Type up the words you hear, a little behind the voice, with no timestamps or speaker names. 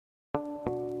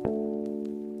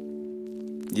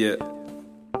Yeah.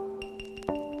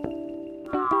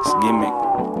 It's Gemik.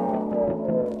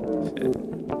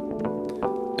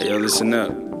 Hey, yo, listen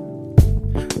up.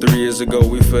 3 years ago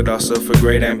we filled ourselves with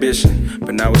great ambition,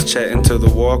 but now it's chatting to the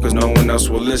wall cause no one else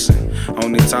will listen.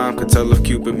 Only time can tell if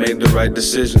Cupid made the right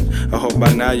decision. I hope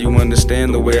by now you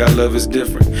understand the way our love is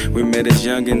different. We met as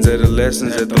youngins,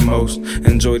 adolescents at the most,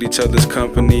 enjoyed each other's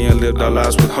company and lived our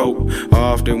lives with hope. I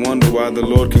often wonder why the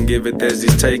Lord can give it as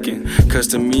He's taking, cause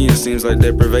to me it seems like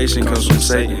deprivation comes from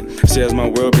Satan. See, as my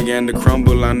world began to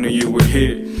crumble, I knew you were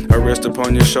here. I rest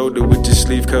upon your shoulder with your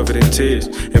sleeve covered in tears,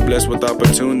 and blessed with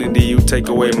opportunity you take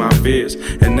away my fears,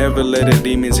 and never let a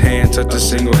demon's hand touch a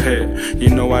single hair. You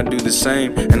know I do the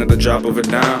same, and at the drop of a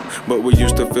dime, but we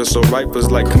used to feel so right was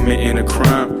like committing a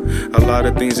crime. A lot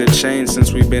of things have changed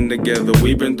since we've been together.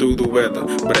 We've been through the weather,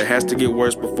 but it has to get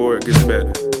worse before it gets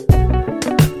better.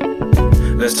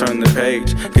 Let's turn the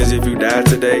page, cause if you died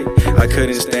today, I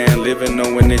couldn't stand living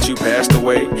knowing that you passed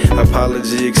away.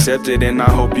 Apology accepted and I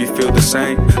hope you feel the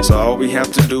same. So all we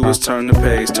have to do is turn the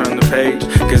page,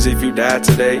 cause if you died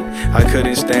today, I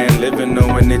couldn't stand living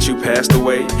knowing that you passed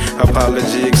away.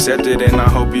 Apology accepted and I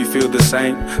hope you feel the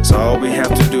same. So all we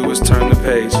have to do is turn the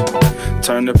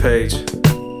page.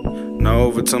 Now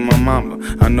over to my mama.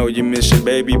 I know you miss your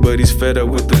baby, but he's fed up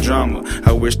with the drama.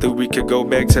 I wish that we could go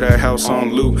back to that house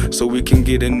on loop, so we can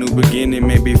get a new beginning,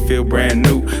 maybe feel brand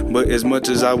new. But as much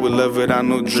as I would love it, I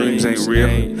know dreams ain't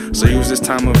real. So use this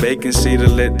time of vacancy to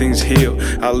let things heal.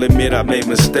 I'll admit I made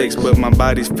mistakes, but my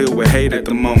body's filled with hate at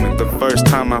the moment. The first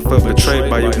time I felt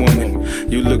betrayed by a woman.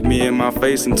 You looked me in my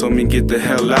face and told me get the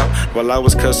hell out, while I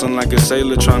was cussing like a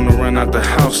sailor trying to run out the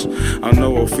house. I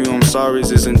know a few I'm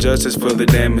sorry's isn't justice for the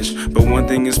damage, but one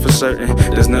thing is for certain,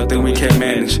 there's nothing we can't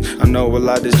manage. I know a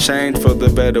lot has changed for the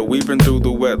better, we've been through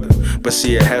the weather, but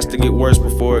see it has to get worse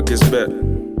before it gets better.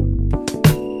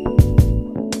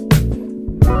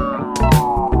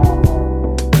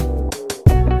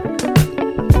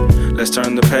 Let's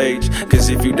turn the page, cause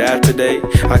if you died today,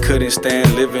 I couldn't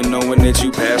stand living knowing that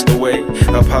you passed away.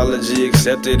 Apology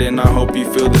accepted and I hope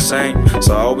you feel the same.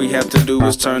 So all we have to do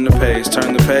is turn the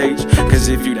page, cause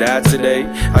if you died today,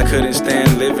 I couldn't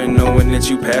stand living knowing that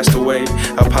you passed away.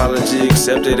 Apology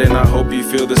accepted and I hope you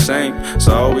feel the same.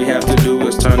 So all we have to do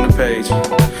is turn the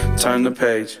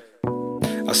page.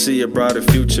 I see a brighter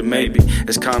future, maybe.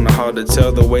 It's kinda hard to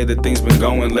tell the way that things been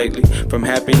going lately. From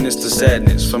happiness to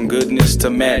sadness, from goodness to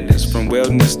madness, from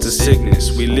wellness to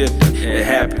sickness. We lived it, it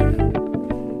happened.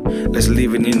 Let's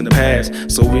leave it in the past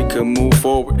so we can move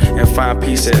forward and find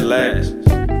peace at last.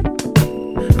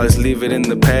 Let's leave it in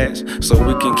the past so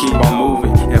we can keep on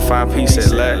moving and find peace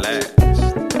at last.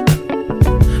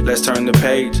 Let's turn the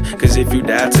page, cause if you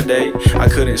died today, I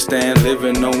couldn't stand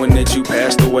living knowing that you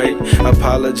passed away.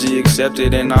 Apology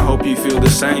accepted and I hope you feel the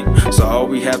same. So all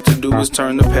we have to do is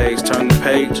turn the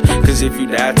page, cause if you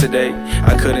died today,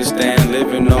 I couldn't stand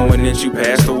living knowing that you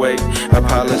passed away.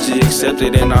 Apology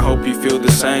accepted and I hope you feel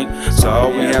the same. So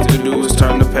all we have to do is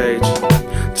turn the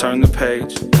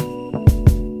page.